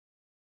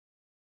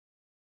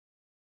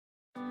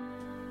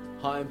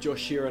Hi, I'm Josh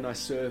Shearer and I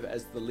serve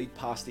as the lead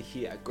pastor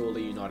here at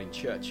Gawler Uniting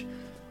Church.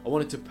 I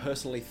wanted to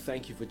personally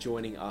thank you for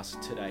joining us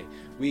today.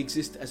 We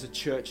exist as a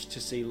church to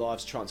see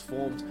lives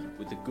transformed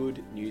with the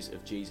good news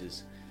of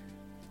Jesus.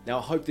 Now,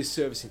 I hope this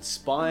service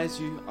inspires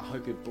you, I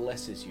hope it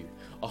blesses you,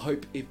 I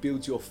hope it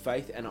builds your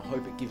faith, and I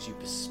hope it gives you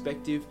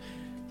perspective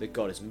that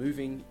God is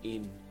moving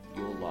in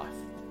your life.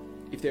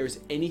 If there is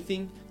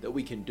anything that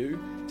we can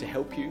do to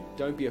help you,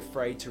 don't be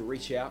afraid to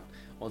reach out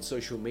on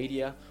social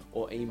media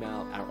or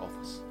email our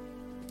office.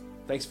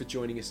 Thanks for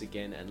joining us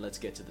again, and let's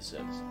get to the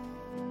service.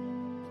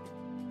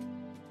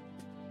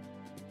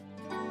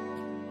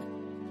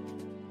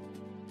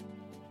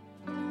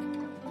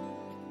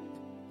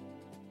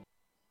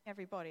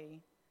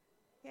 Everybody.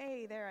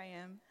 Yay, there I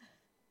am.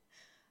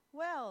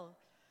 Well,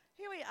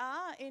 here we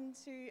are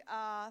into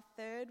our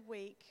third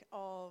week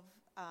of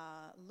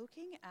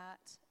looking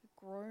at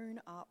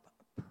grown-up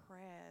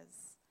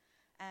prayers.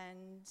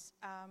 And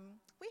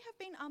we have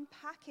been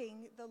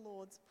unpacking the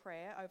Lord's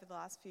Prayer over the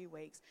last few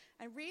weeks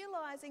and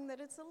realising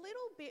that it's a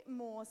little bit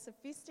more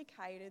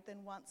sophisticated than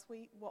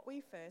what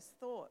we first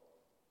thought.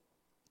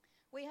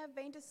 We have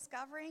been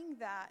discovering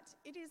that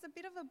it is a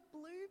bit of a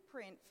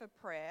blueprint for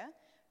prayer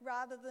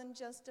rather than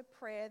just a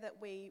prayer that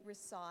we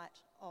recite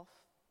off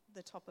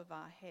the top of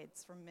our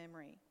heads from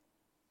memory.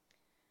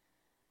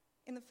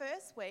 In the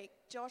first week,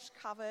 Josh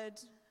covered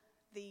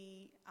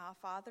the Our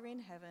Father in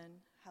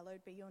heaven,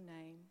 hallowed be your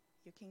name.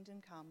 Your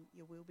kingdom come,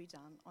 your will be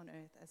done on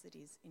earth as it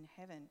is in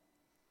heaven.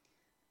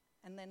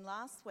 And then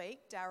last week,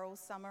 Daryl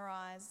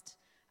summarised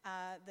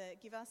the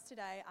give us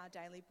today our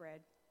daily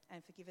bread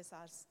and forgive us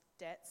our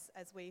debts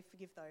as we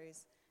forgive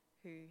those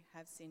who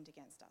have sinned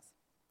against us.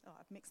 Oh,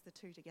 I've mixed the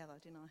two together,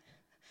 didn't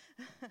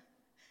I?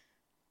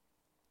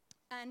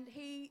 And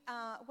he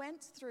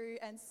went through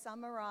and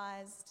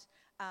summarised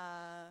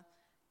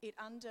it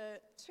under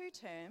two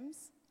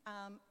terms,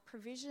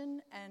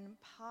 provision and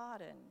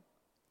pardon.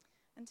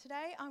 And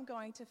today I'm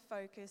going to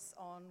focus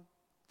on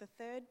the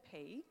third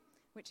P,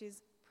 which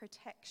is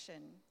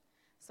protection.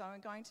 So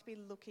I'm going to be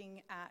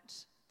looking at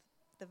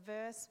the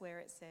verse where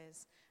it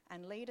says,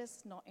 "And lead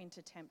us not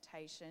into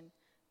temptation,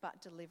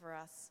 but deliver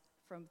us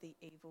from the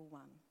evil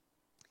one."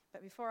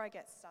 But before I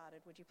get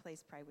started, would you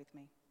please pray with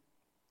me?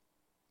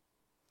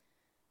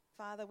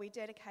 Father, we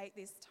dedicate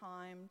this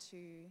time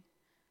to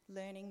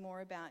learning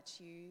more about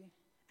you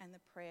and the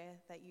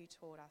prayer that you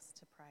taught us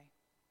to pray.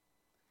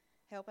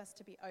 Help us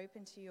to be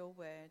open to your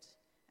word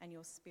and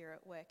your spirit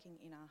working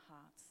in our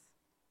hearts.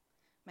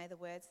 May the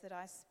words that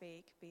I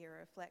speak be a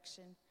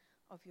reflection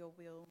of your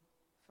will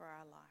for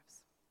our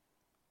lives.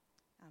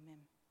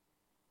 Amen.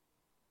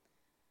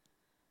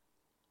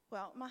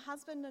 Well, my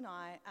husband and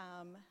I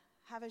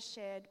have a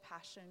shared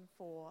passion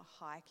for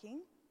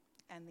hiking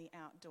and the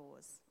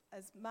outdoors.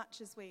 As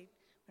much as we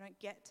don't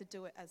get to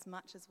do it as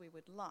much as we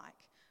would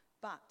like,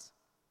 but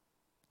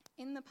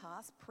in the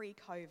past,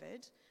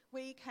 pre-COVID,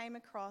 we came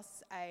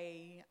across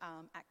a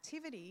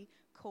activity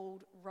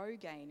called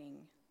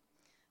rogaining.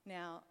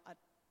 Now,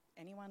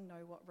 anyone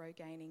know what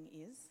rogaining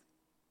is?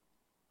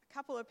 A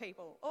couple of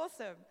people.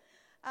 Awesome.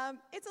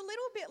 It's a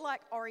little bit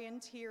like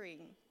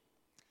orienteering.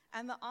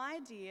 And the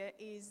idea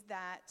is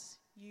that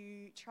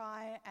you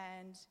try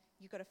and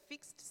you've got a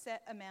fixed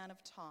set amount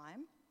of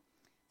time.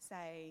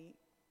 Say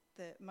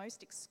the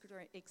most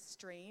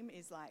extreme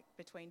is like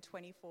between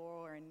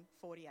 24 and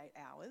 48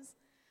 hours.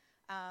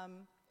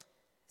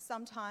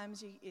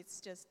 Sometimes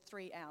it's just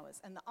 3 hours.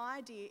 And the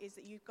idea is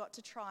that you've got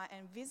to try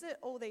and visit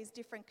all these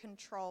different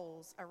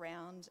controls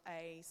around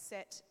a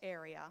set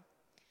area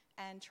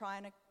and try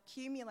and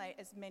accumulate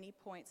as many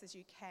points as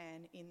you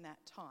can in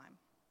that time.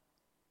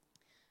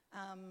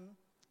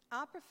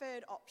 Our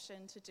preferred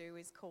option to do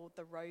is called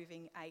the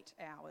roving 8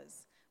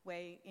 hours,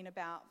 where in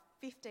about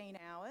 15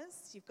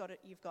 hours, you've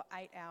got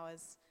 8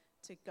 hours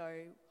to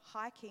go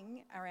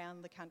hiking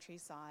around the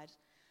countryside.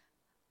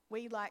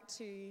 We like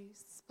to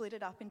split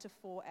it up into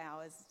 4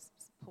 hours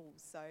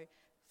pools. So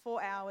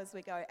 4 hours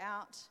we go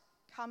out,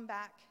 come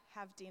back,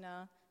 have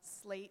dinner,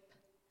 sleep,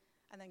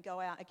 and then go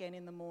out again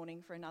in the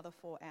morning for another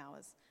 4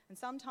 hours. And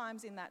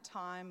sometimes in that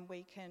time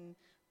we can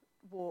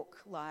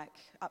walk like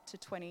up to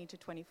 20 to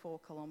 24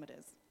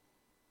 kilometres.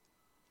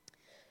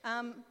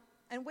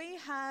 And we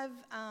have,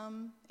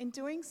 in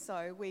doing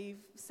so,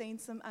 we've seen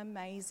some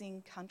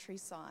amazing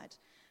countryside.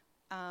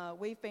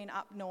 We've been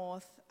up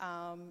north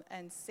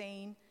and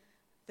seen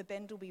the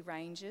Bendelby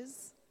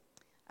Ranges.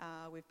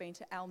 We've been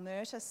to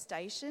Almerta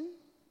Station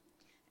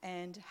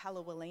and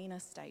Hallowelina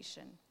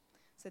Station.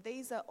 So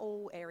these are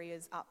all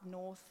areas up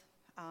north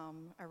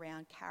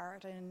around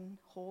Carrollton,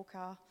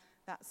 Hawker,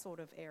 that sort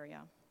of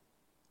area.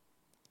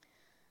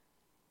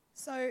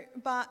 So,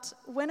 but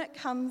when it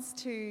comes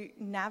to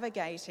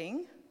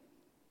navigating,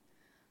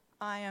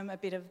 I am a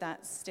bit of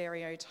that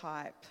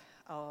stereotype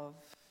of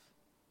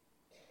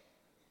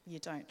you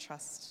don't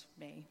trust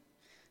me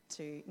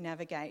to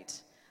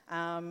navigate.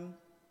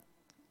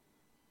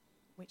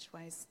 Which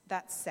way's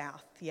that's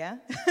south, yeah?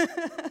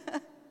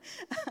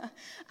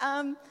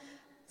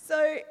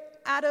 So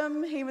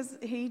Adam,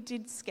 he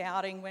did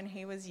scouting when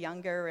he was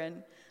younger,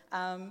 and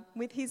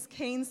with his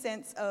keen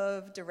sense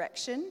of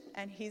direction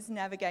and his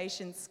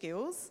navigation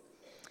skills.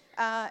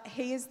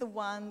 He is the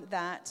one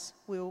that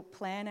will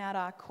plan out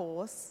our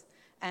course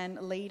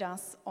and lead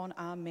us on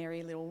our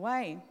merry little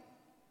way.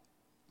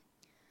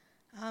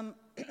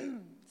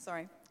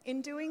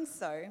 In doing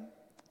so,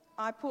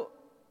 I put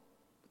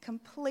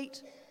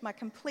my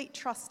complete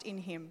trust in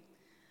him.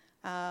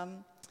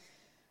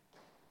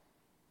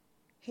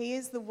 He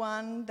is the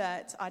one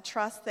that I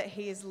trust that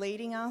he is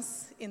leading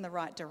us in the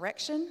right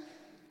direction.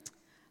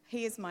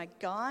 He is my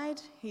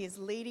guide. He is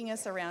leading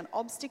us around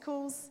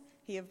obstacles.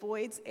 He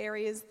avoids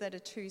areas that are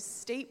too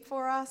steep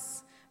for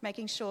us,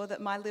 making sure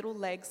that my little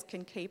legs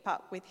can keep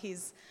up with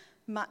his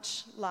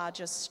much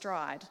larger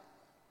stride.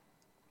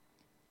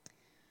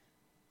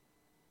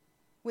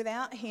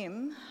 Without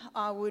him,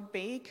 I would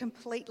be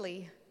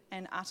completely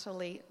and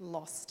utterly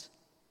lost.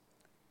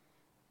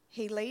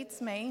 He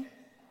leads me,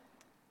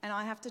 and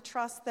I have to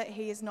trust that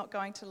he is not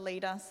going to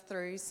lead us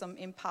through some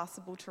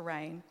impassable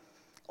terrain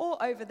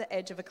or over the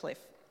edge of a cliff.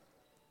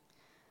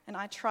 And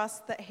I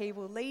trust that he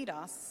will lead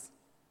us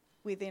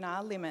within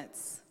our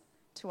limits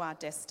to our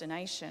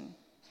destination.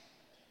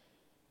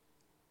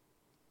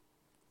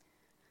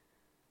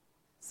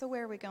 So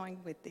where are we going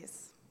with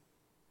this?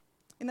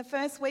 In the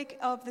first week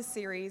of the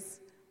series,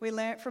 we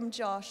learnt from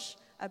Josh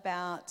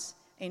about,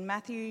 in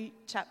Matthew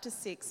chapter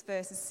 6,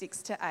 verses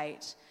 6 to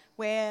 8,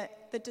 where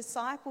the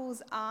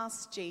disciples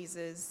asked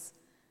Jesus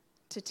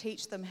to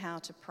teach them how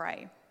to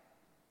pray.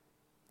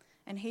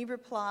 And he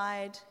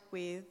replied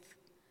with,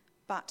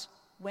 "But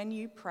when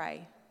you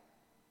pray,"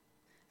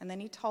 and then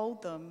he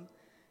told them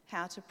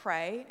how to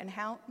pray and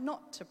how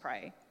not to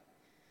pray.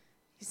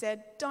 He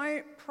said,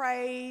 don't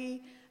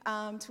pray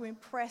to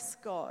impress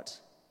God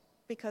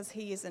because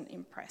he isn't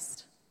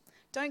impressed.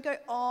 Don't go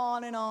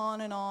on and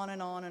on and on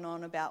and on and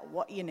on about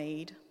what you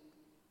need.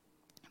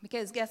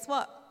 Because guess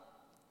what?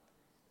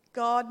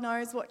 God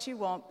knows what you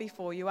want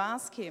before you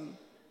ask him,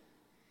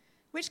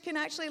 which can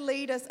actually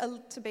lead us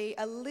to be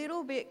a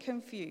little bit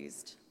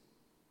confused.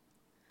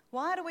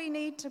 Why do we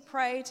need to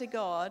pray to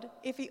God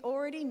if he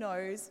already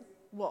knows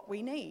what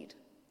we need?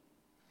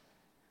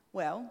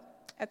 Well,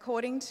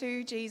 according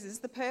to Jesus,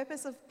 the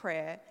purpose of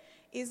prayer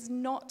is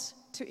not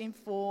to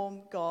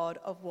inform God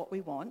of what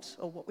we want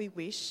or what we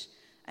wish,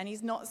 and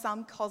he's not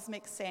some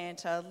cosmic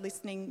Santa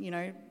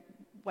listening,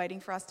 waiting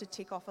for us to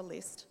tick off a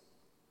list.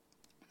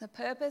 The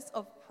purpose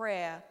of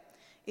prayer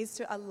is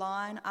to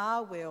align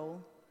our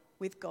will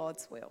with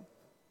God's will.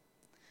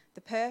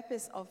 The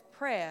purpose of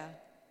prayer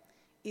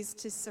is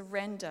to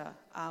surrender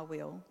our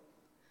will,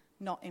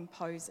 not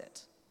impose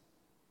it.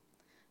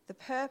 The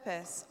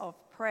purpose of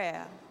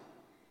prayer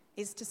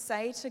is to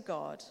say to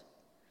God,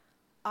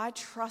 I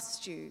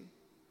trust you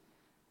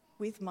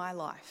with my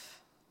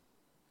life.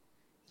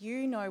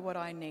 You know what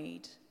I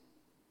need,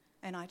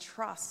 and I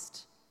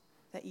trust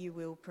that you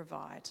will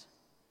provide.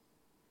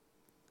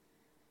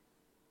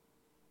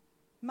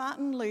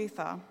 Martin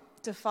Luther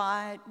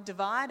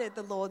divided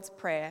the Lord's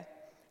Prayer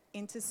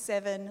into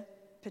 7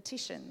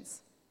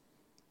 petitions.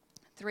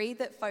 3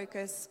 that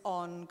focus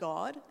on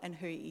God and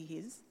who he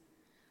is,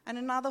 and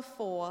another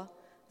 4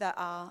 that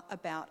are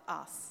about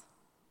us.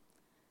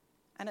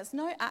 And it's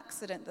no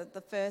accident that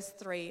the first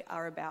 3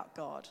 are about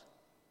God.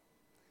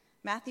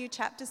 Matthew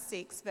chapter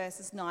 6,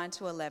 verses 9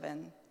 to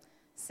 11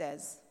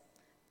 says,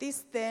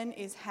 "This then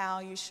is how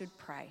you should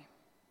pray.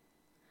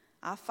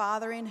 Our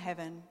Father in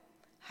heaven,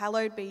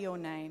 hallowed be your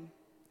name.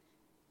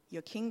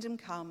 Your kingdom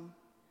come,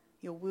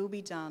 your will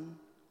be done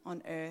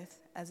on earth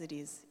as it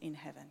is in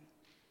heaven."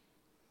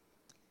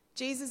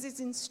 Jesus is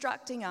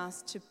instructing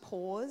us to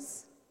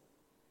pause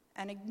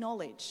and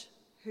acknowledge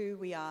who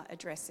we are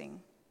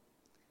addressing.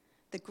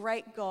 The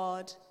great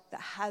God that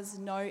has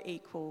no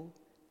equal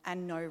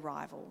and no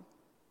rival.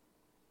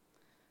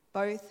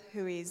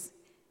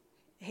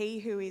 He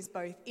who is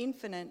both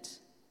infinite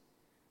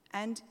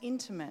and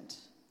intimate,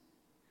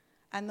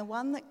 and the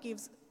one that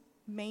gives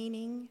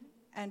meaning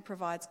and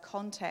provides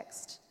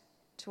context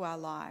to our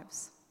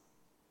lives.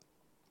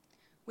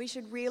 We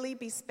should really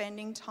be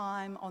spending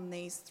time on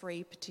these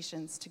 3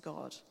 petitions to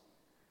God.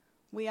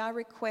 We are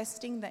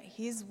requesting that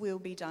his will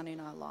be done in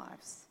our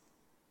lives,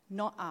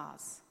 not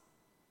ours.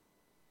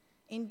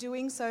 In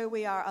doing so,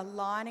 we are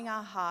aligning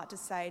our heart to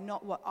say,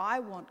 not what I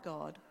want,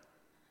 God,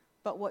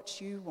 but what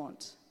you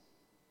want.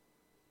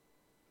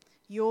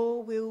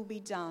 Your will be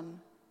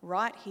done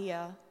right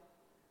here,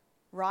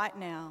 right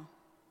now,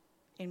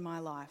 in my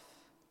life.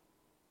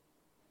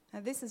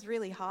 Now, this is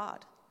really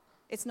hard.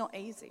 It's not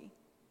easy.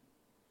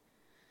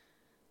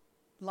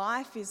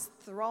 Life is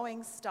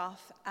throwing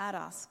stuff at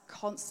us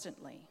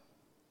constantly.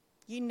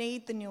 You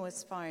need the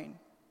newest phone.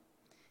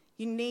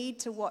 You need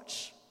to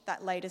watch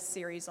that latest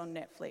series on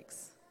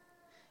Netflix.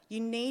 You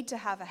need to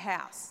have a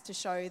house to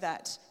show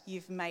that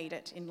you've made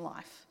it in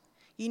life.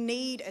 You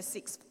need a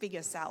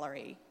 6-figure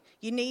salary.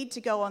 You need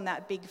to go on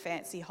that big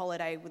fancy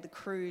holiday with a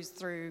cruise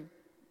through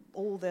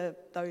all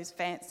those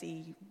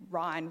fancy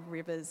Rhine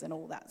rivers and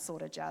all that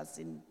sort of jazz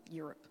in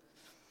Europe.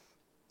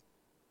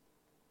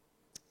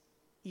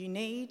 You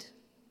need,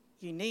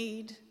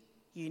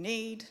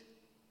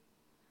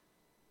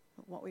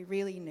 But what we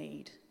really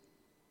need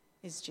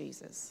is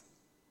Jesus.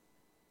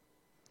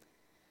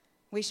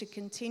 We should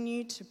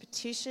continue to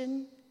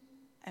petition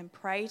and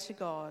pray to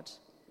God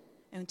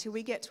until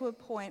we get to a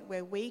point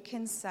where we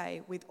can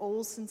say with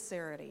all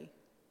sincerity,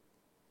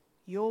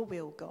 "Your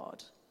will,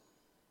 God,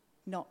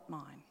 not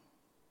mine."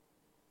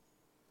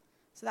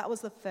 So that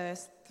was the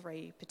first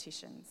 3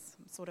 petitions.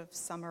 I'm sort of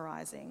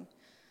summarising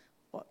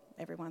what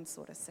everyone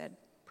sort of said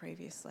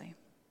previously.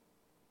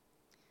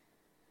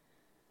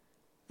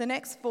 The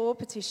next 4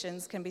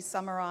 petitions can be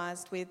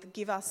summarised with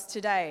 "Give us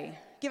today."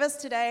 Give us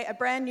today a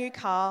brand new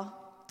car.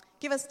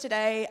 Give us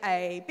today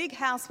a big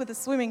house with a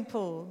swimming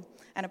pool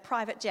and a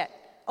private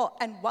jet. Oh,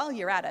 and while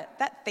you're at it,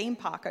 that theme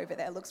park over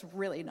there looks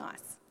really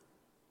nice.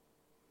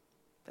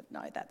 But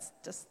no, that's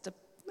just a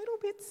little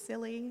bit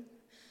silly.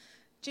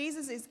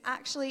 Jesus is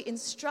actually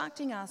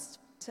instructing us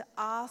to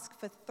ask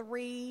for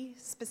 3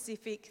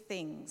 specific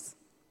things.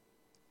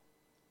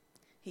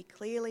 He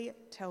clearly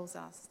tells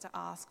us to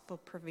ask for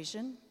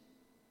provision,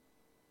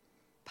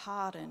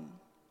 pardon,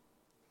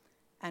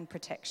 and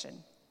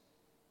protection.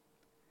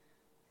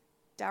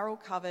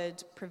 Daryl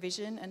covered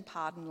provision and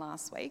pardon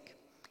last week,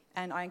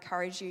 and I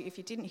encourage you, if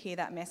you didn't hear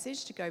that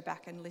message, to go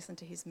back and listen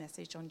to his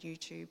message on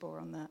YouTube or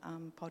on the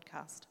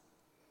podcast.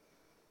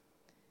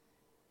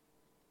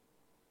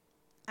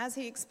 As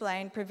he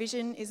explained,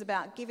 provision is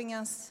about giving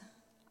us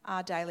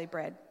our daily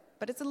bread,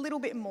 but it's a little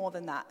bit more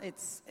than that.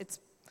 It's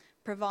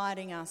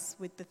providing us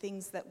with the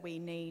things that we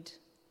need,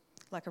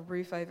 like a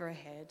roof over our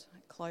head,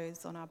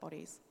 clothes on our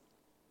bodies.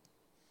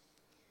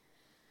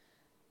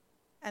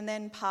 And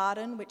then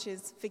pardon, which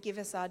is forgive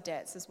us our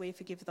debts as we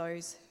forgive our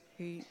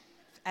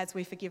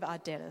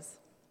debtors.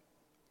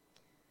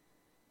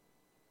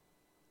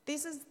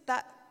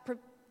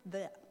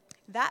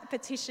 That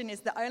petition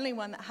is the only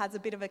one that has a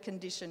bit of a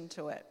condition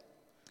to it.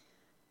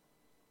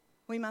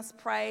 We must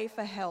pray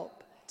for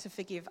help to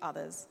forgive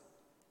others.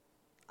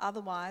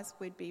 Otherwise,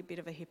 we'd be a bit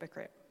of a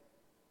hypocrite.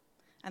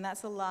 And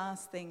that's the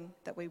last thing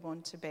that we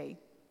want to be.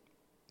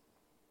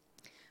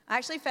 I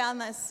actually found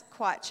this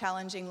quite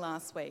challenging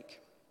last week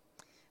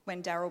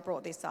when Daryl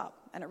brought this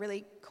up, and it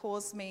really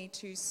caused me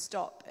to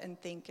stop and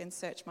think and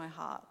search my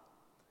heart.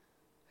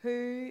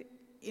 Who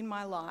in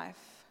my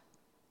life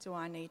do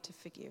I need to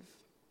forgive?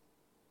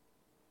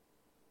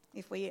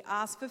 If we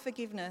ask for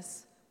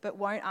forgiveness but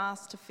won't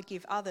ask to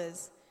forgive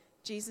others,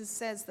 Jesus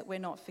says that we're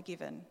not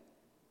forgiven.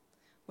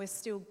 We're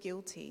still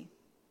guilty.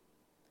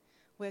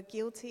 We're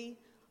guilty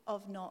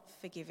of not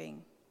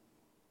forgiving.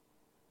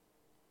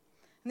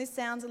 And this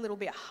sounds a little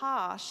bit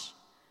harsh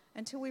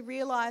until we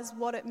realise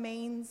what it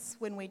means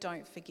when we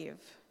don't forgive.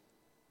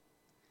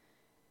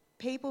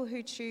 People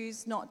who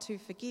choose not to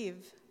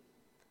forgive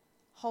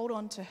hold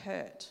on to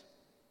hurt.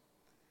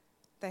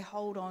 They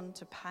hold on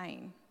to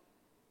pain.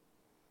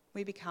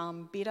 We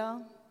become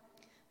bitter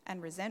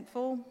and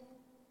resentful,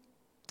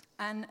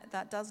 and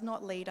that does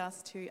not lead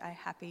us to a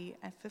happy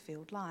and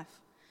fulfilled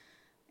life.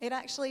 It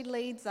actually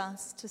leads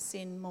us to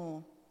sin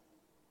more.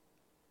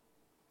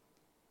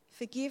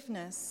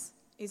 Forgiveness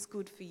is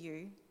good for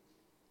you,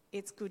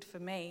 it's good for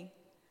me,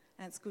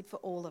 and it's good for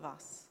all of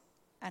us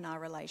and our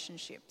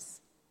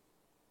relationships.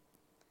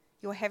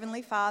 Your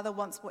Heavenly Father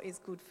wants what is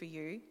good for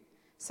you,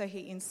 so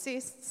he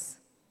insists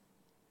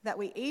that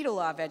we eat all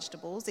our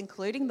vegetables,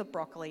 including the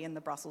broccoli and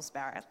the Brussels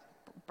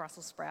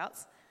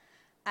sprouts,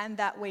 and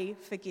that we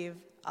forgive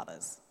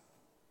others.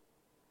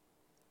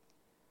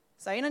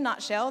 So in a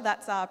nutshell,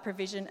 that's our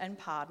provision and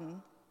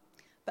pardon.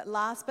 But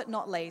last but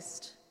not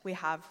least, we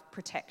have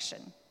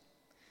protection,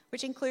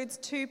 which includes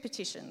 2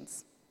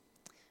 petitions.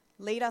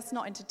 Lead us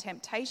not into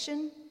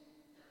temptation,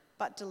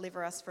 but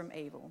deliver us from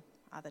evil,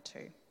 are the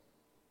 2.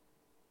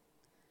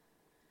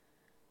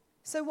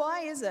 So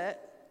why is it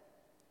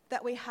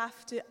that we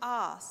have to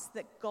ask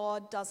that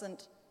God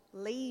doesn't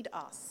lead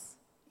us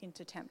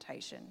into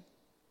temptation?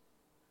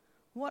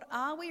 What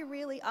are we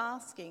really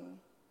asking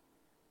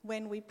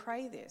when we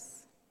pray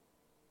this?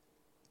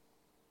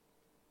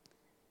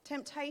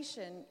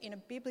 Temptation, in a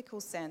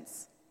biblical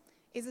sense,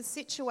 is a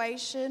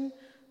situation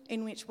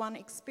in which one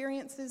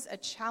experiences a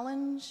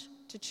challenge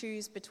to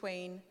choose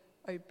between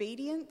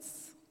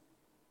obedience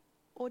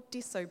or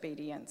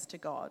disobedience to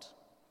God.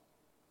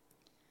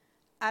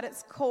 At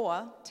its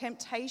core,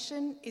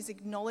 temptation is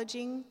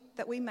acknowledging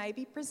that we may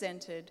be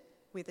presented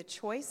with a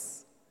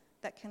choice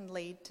that can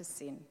lead to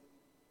sin.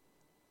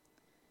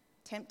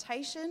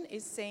 Temptation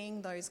is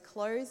seeing those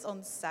clothes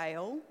on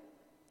sale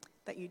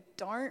that you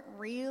don't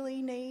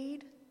really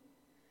need,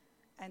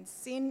 and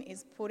sin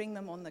is putting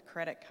them on the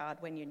credit card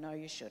when you know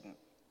you shouldn't.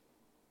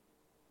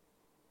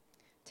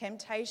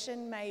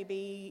 Temptation may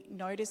be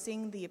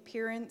noticing the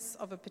appearance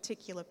of a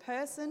particular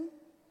person,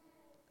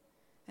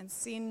 and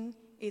sin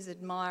is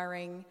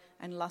admiring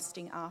and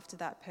lusting after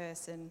that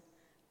person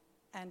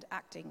and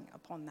acting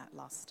upon that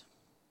lust.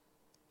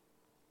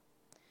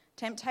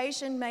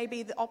 Temptation may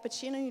be the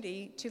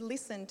opportunity to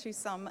listen to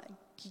some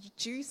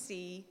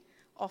juicy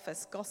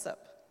office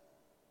gossip.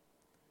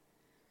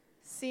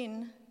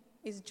 Sin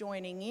is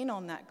joining in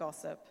on that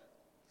gossip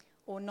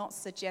or not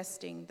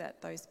suggesting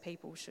that those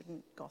people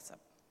shouldn't gossip.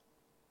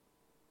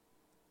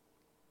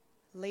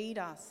 lead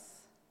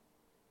us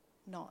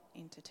not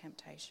into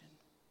temptation.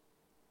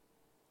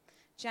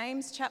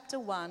 James chapter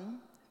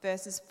 1,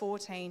 verses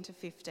 14 to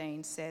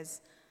 15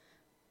 says,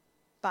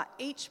 "But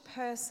each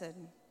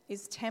person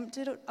is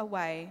tempted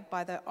away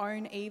by their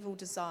own evil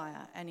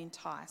desire and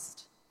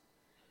enticed.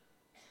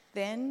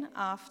 Then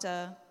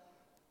after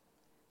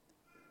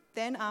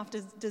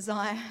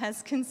desire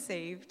has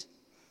conceived,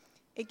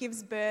 it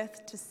gives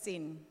birth to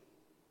sin.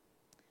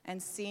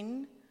 And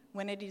sin,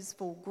 when it is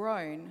full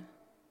grown,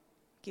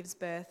 gives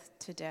birth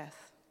to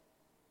death."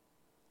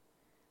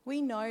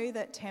 We know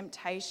that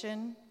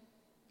temptation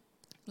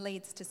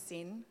leads to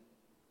sin,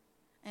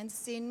 and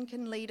sin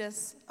can lead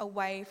us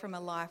away from a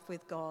life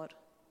with God,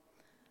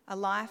 a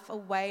life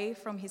away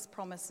from his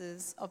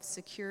promises of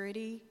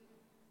security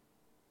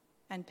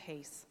and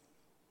peace.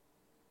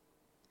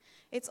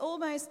 It's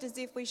almost as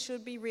if we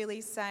should be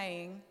really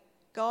saying,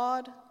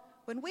 "God,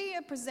 when we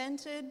are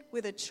presented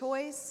with a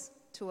choice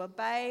to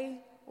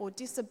obey or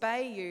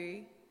disobey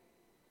you,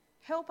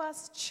 help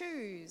us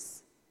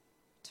choose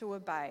to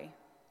obey."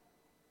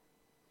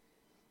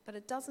 But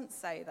it doesn't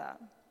say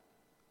that.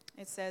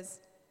 It says,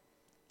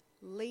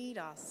 "Lead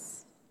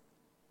us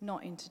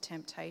not into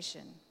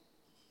temptation."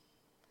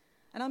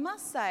 And I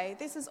must say,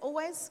 this has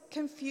always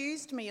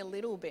confused me a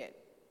little bit.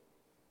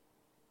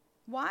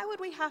 Why would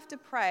we have to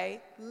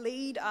pray,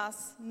 "Lead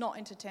us not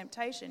into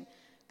temptation"?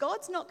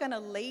 God's not going to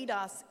lead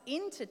us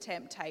into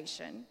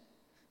temptation.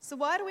 So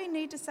why do we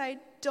need to say,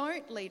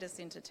 "Don't lead us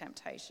into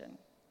temptation"?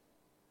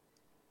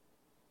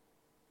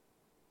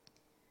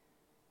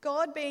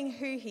 God, being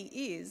who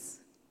he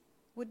is,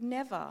 would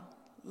never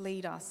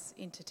lead us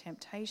into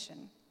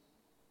temptation.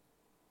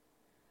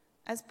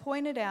 As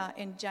pointed out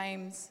in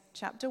James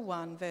chapter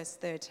 1, verse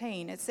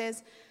 13, it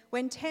says,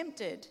 "When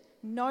tempted,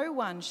 no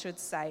one should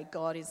say,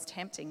 'God is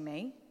tempting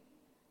me,'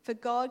 for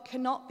God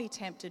cannot be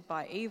tempted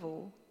by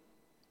evil,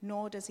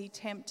 nor does he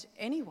tempt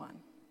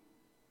anyone."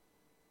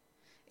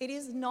 It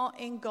is not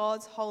in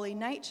God's holy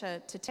nature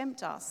to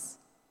tempt us.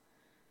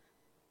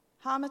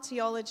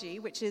 Hamartiology,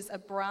 which is a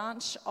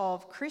branch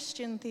of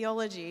Christian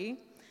theology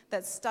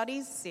that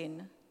studies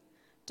sin,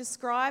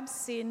 describes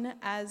sin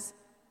as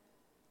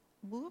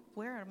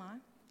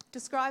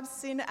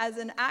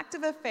an act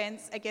of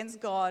offence against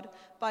God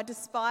by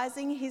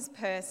despising his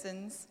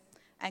persons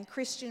and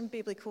Christian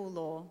biblical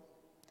law,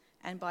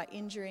 and by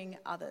injuring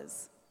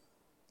others.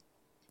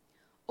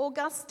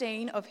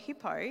 Augustine of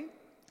Hippo,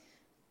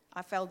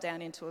 I fell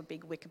down into a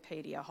big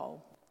Wikipedia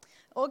hole.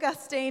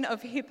 Augustine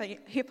of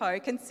Hippo,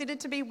 considered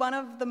to be one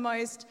of the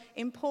most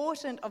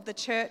important of the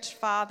church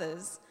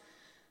fathers,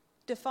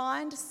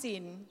 defined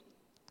sin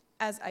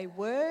as a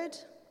word,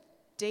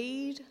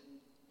 deed,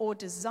 or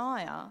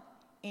desire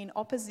in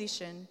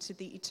opposition to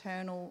the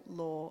eternal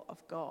law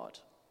of God.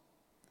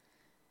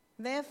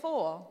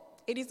 Therefore,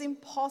 it is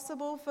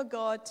impossible for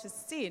God to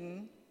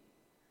sin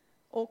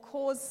or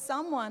cause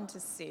someone to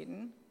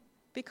sin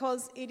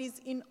because it is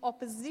in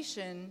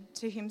opposition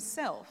to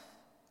himself.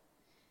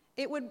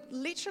 It would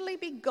literally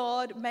be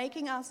God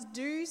making us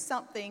do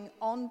something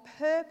on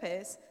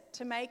purpose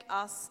to make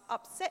us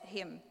upset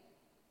him.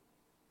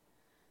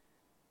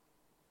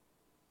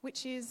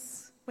 Which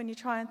is, when you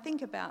try and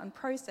think about and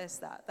process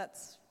that,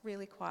 that's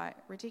really quite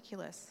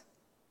ridiculous.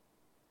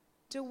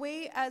 Do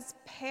we as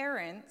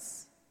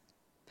parents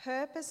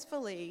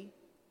purposefully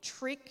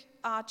trick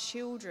our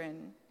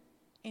children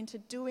into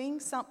doing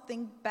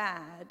something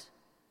bad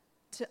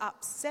to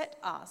upset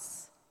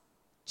us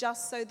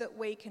just so that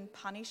we can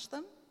punish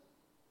them?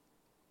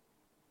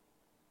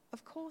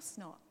 Of course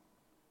not.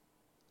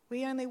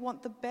 We only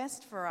want the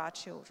best for our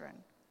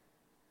children.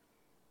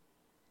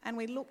 And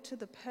we look to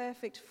the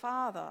perfect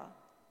Father,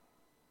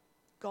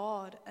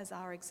 God, as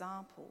our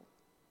example.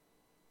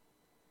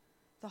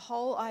 The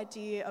whole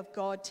idea of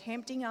God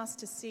tempting us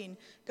to sin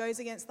goes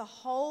against the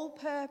whole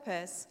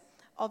purpose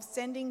of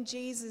sending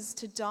Jesus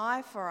to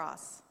die for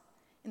us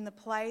in the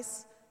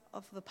place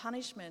of the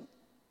punishment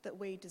that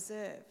we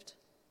deserved.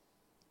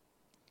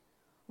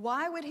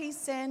 Why would he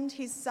send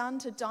his son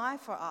to die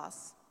for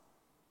us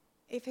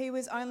if he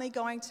was only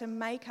going to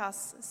make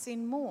us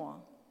sin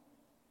more?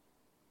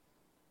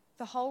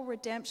 The whole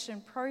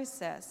redemption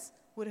process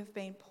would have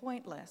been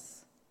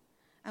pointless,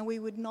 and we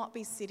would not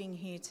be sitting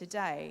here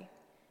today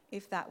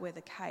if that were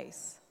the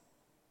case.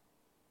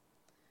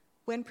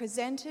 When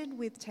presented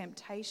with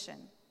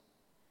temptation,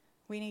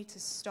 we need to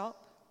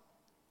stop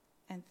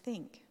and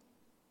think.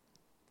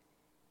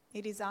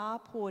 It is our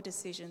poor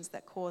decisions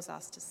that cause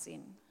us to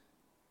sin,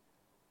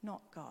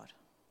 not God.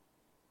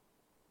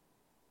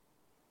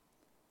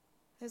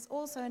 There's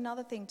also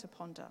another thing to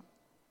ponder.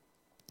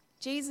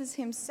 Jesus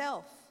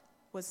himself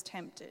was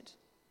tempted.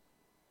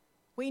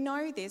 We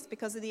know this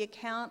because of the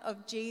account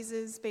of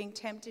Jesus being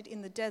tempted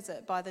in the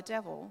desert by the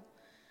devil,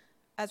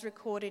 as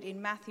recorded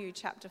in Matthew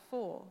chapter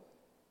 4.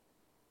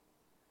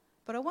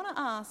 But I want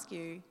to ask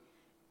you,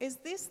 is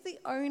this the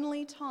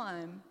only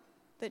time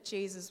that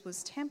Jesus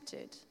was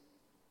tempted?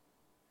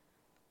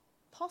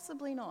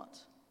 Possibly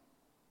not.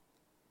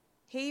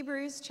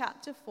 Hebrews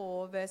chapter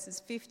 4, verses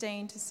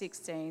 15 to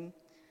 16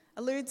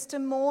 alludes to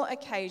more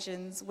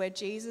occasions where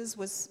Jesus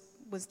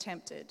was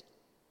tempted.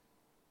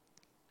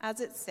 As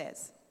it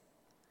says,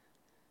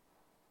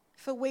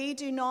 "For we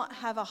do not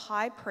have a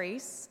high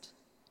priest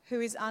who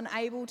is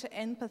unable to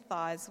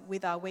empathize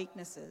with our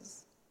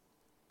weaknesses,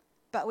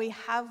 but we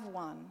have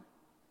one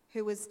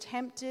who was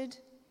tempted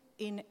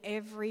in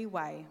every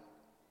way,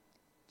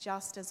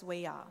 just as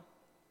we are.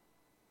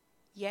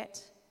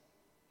 Yet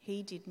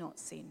he did not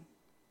sin."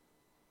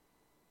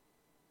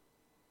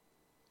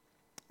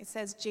 It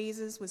says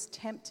Jesus was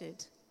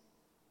tempted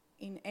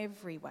in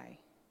every way,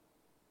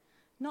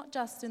 not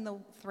just in the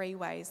 3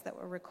 ways that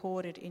were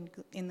recorded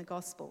in the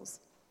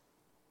Gospels.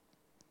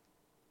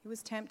 He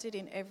was tempted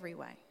in every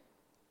way,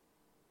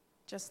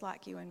 just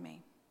like you and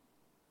me.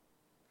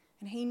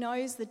 And he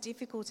knows the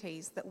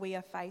difficulties that we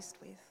are faced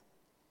with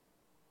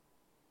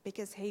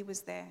because he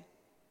was there.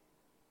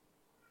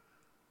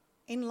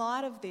 In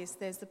light of this,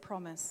 there's the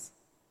promise.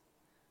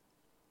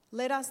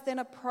 Let us then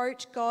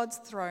approach God's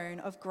throne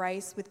of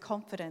grace with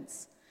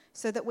confidence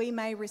so that we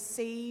may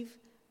receive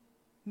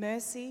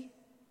mercy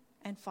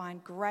and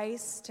find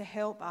grace to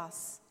help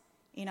us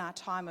in our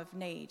time of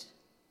need.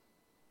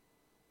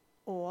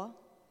 Or,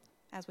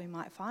 as we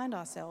might find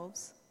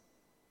ourselves,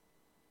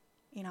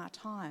 in our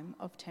time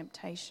of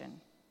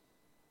temptation.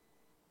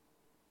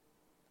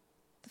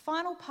 The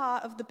final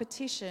part of the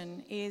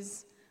petition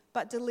is,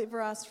 "But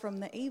deliver us from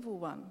the evil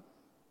one."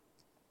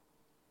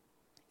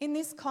 In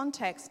this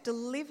context,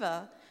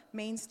 deliver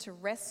means to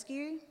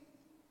rescue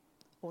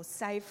or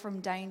save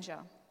from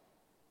danger,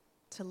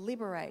 to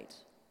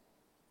liberate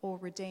or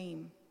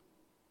redeem.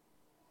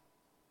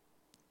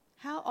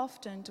 How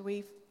often do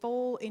we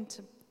fall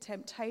into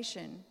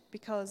temptation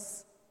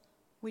because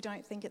we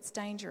don't think it's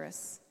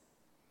dangerous,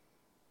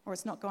 or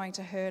it's not going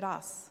to hurt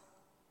us,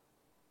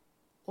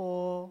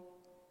 or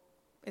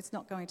it's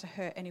not going to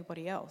hurt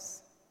anybody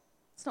else?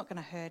 It's not going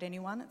to hurt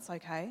anyone, it's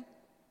okay.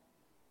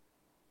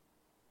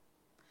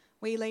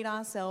 We lead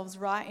ourselves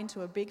right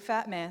into a big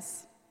fat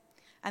mess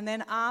and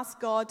then ask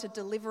God to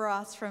deliver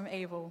us from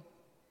evil.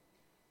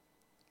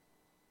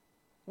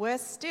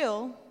 Worse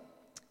still,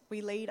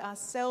 we lead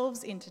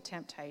ourselves into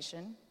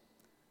temptation,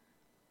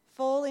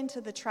 fall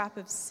into the trap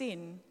of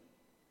sin,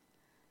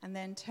 and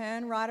then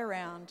turn right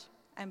around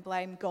and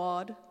blame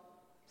God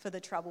for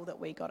the trouble that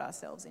we got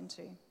ourselves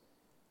into.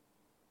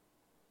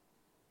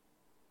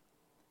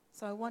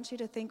 So I want you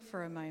to think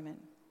for a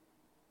moment.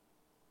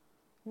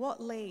 What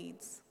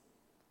leads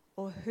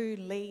or who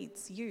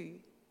leads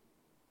you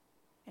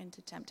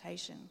into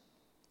temptation?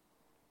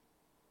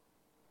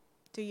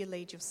 Do you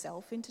lead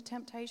yourself into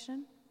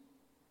temptation?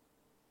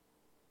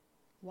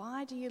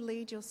 Why do you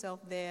lead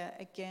yourself there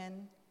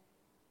again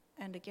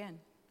and again?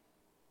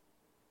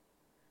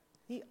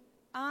 The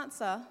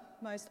answer,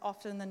 most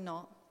often than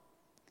not,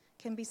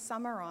 can be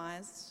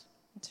summarised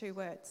in 2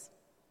 words: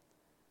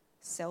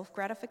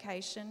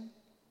 self-gratification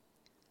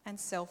and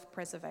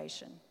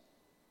self-preservation.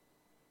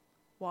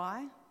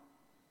 Why?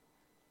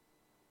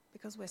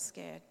 Because we're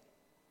scared.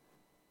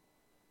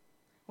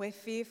 We're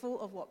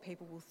fearful of what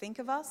people will think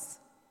of us,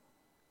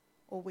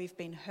 or we've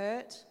been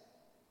hurt,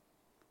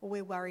 or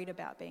we're worried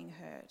about being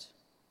hurt.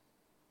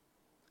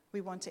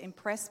 We want to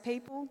impress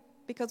people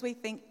because we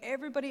think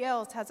everybody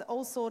else has it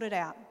all sorted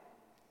out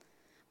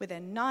with their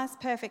nice,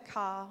 perfect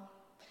car,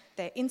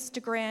 their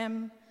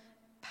Instagram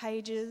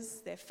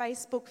pages, their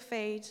Facebook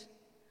feed,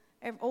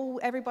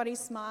 everybody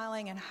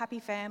smiling and happy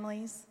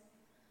families,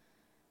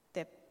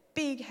 their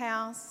big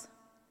house,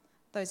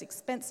 those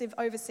expensive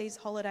overseas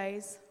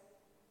holidays,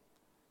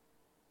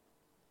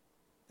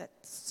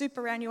 that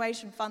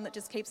superannuation fund that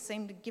just keeps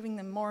giving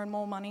them more and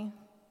more money.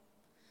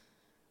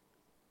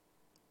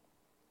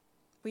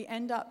 We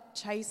end up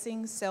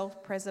chasing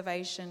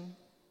self-preservation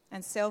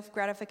and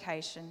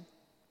self-gratification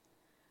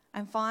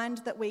and find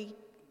that we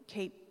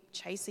keep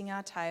chasing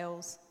our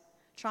tails,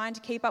 trying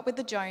to keep up with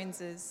the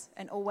Joneses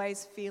and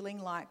always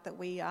feeling like that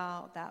we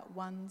are that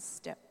one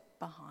step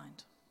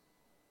behind.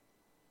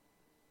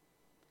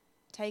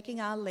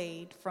 Taking our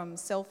lead from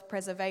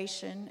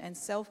self-preservation and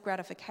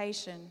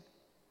self-gratification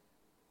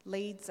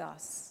leads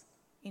us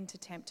into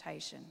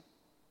temptation.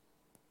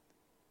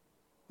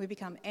 We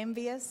become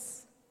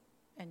envious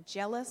and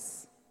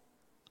jealous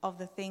of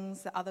the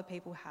things that other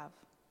people have.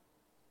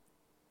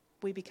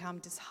 We become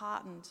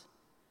disheartened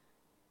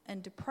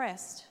and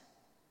depressed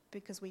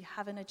because we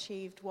haven't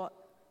achieved what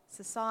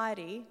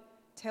society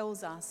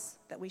tells us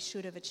that we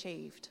should have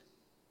achieved.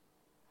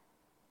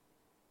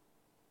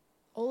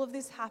 All of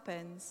this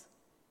happens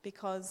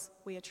because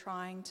we are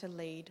trying to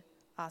lead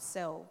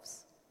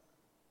ourselves,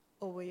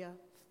 or we are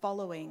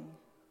following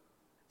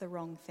the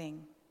wrong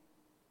thing.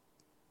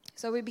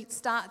 So we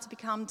start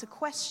to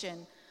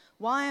question,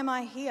 why am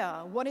I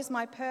here? What is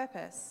my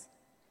purpose?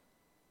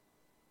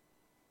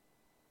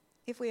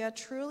 If we are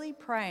truly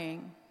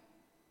praying,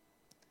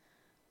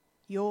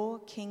 "Your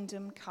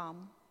kingdom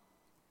come,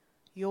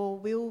 your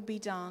will be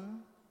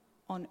done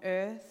on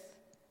earth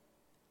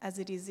as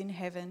it is in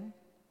heaven,"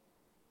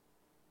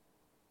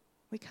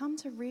 we come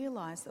to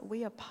realise that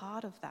we are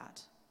part of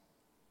that.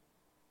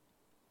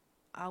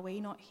 Are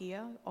we not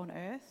here on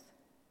earth?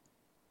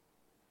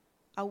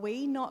 Are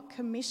we not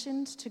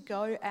commissioned to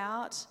go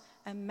out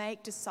and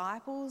make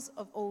disciples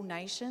of all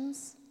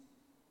nations?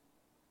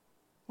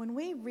 When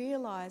we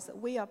realize that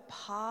we are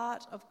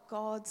part of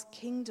God's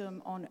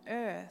kingdom on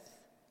earth,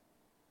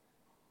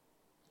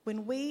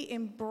 when we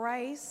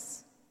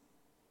embrace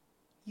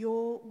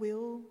your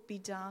will be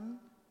done,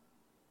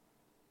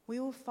 we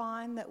will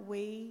find that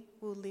we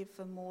will live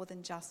for more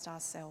than just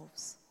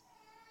ourselves.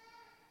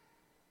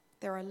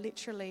 There are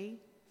literally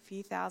a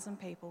few thousand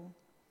people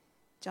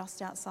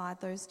just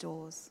outside those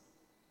doors,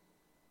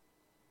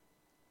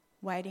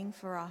 waiting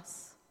for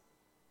us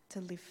to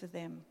live for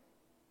them,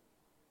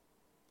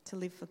 to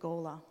live for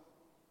Gawler.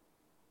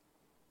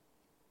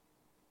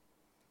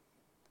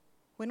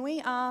 When we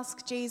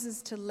ask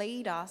Jesus to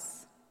lead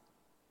us,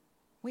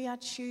 we are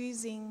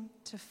choosing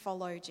to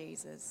follow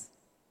Jesus.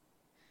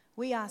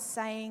 We are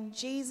saying,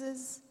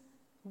 Jesus,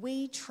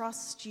 we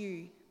trust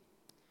you.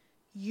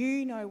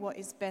 You know what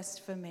is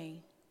best for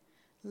me.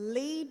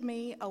 Lead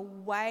me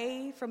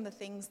away from the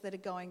things that are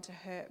going to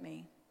hurt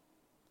me.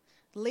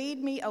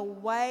 Lead me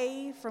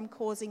away from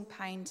causing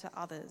pain to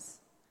others.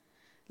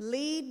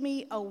 Lead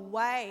me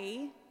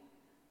away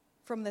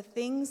from the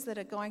things that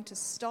are going to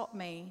stop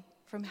me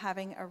from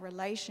having a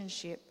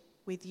relationship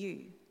with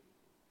you.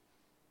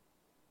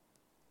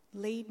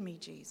 Lead me,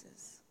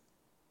 Jesus.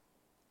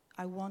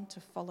 I want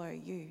to follow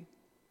you.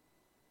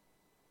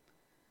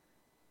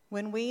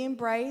 When we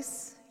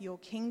embrace your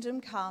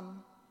kingdom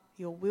come,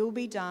 your will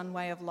be done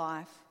way of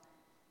life,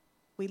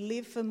 we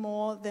live for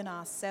more than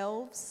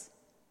ourselves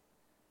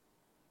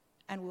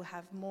and will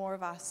have more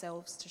of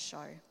ourselves to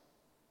show.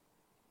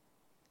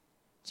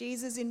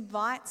 Jesus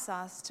invites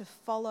us to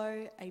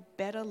follow a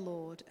better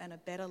Lord and a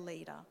better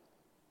leader.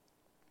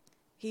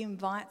 He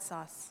invites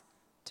us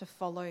to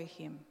follow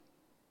him.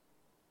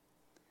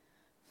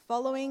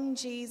 Following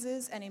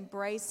Jesus and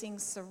embracing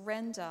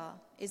surrender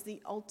is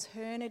the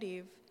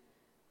alternative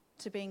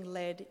to being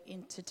led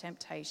into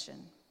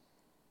temptation.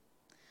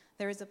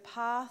 There is a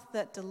path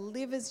that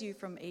delivers you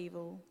from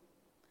evil,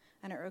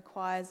 and it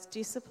requires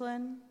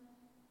discipline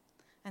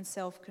and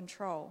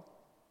self-control.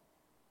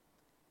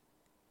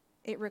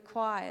 It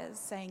requires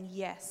saying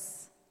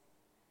yes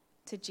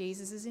to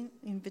Jesus'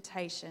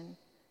 invitation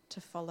to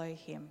follow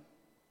him.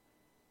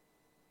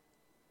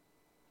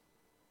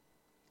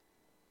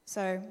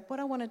 So what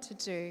I wanted to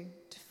do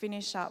to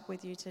finish up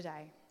with you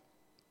today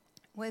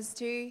was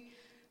to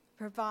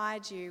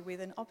provide you with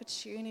an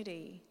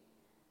opportunity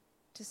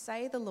to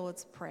say the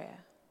Lord's Prayer.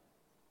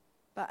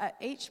 But at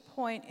each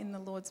point in the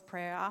Lord's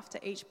Prayer, after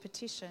each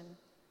petition,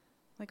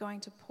 we're going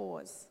to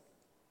pause.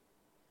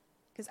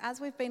 Because as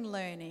we've been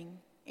learning,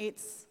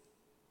 it's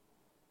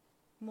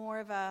more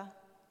of a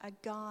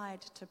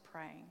guide to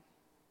praying.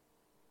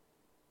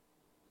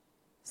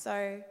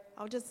 So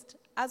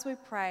as we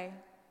pray,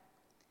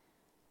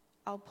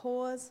 I'll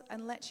pause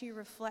and let you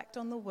reflect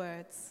on the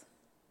words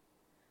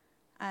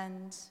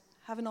and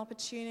have an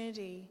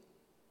opportunity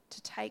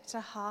to take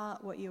to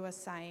heart what you are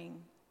saying.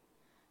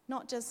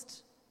 Not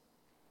just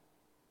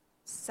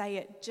say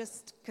it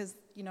just because,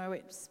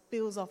 it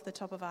spills off the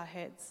top of our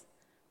heads,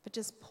 but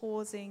just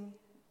pausing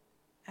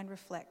and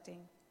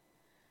reflecting.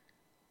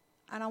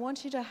 And I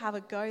want you to have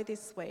a go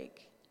this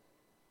week,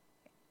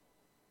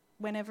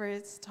 whenever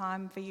it's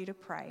time for you to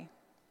pray,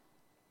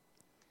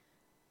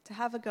 to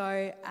have a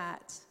go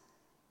at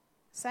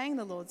saying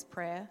the Lord's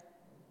Prayer,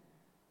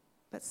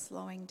 but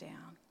slowing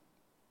down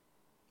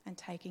and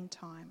taking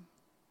time.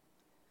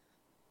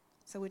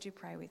 So would you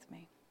pray with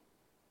me?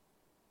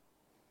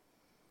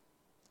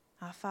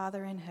 Our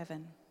Father in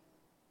heaven,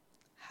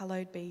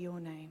 hallowed be your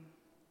name.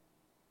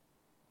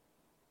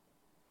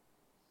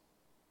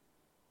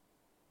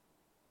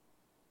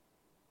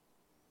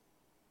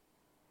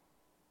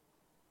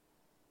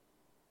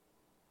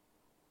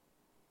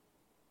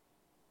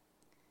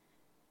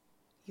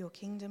 Your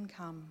kingdom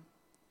come,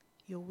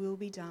 your will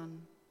be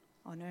done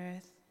on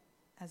earth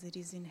as it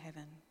is in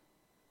heaven.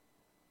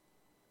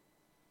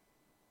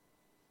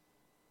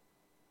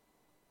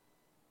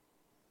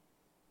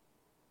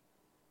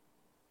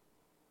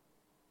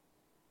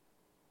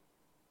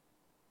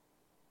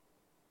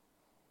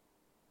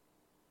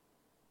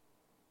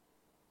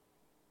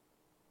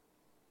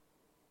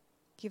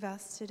 Give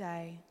us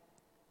today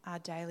our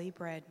daily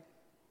bread.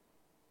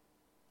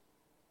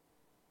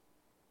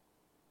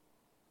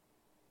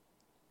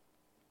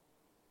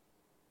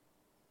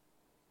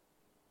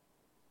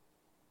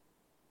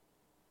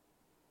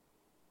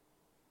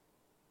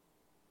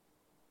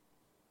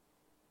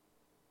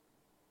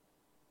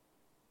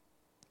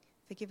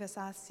 Forgive us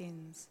our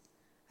sins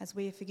as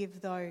we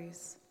forgive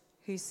those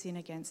who sin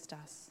against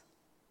us.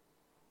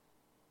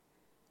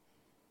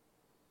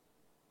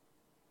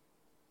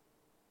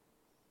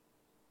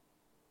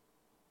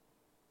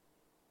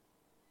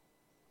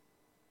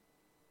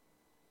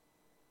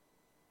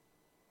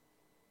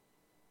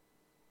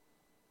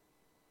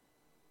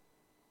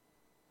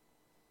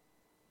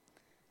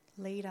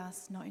 Lead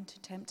us not into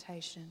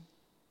temptation,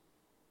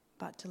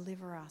 but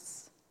deliver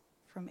us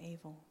from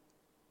evil.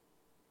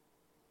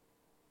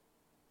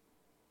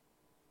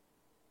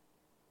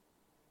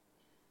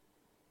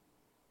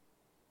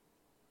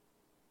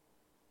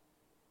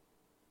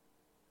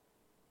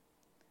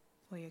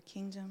 For your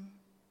kingdom,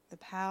 the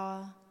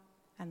power,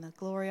 and the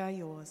glory are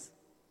yours,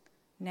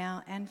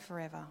 now and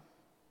forever.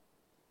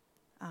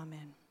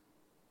 Amen.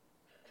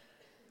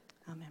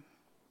 Amen.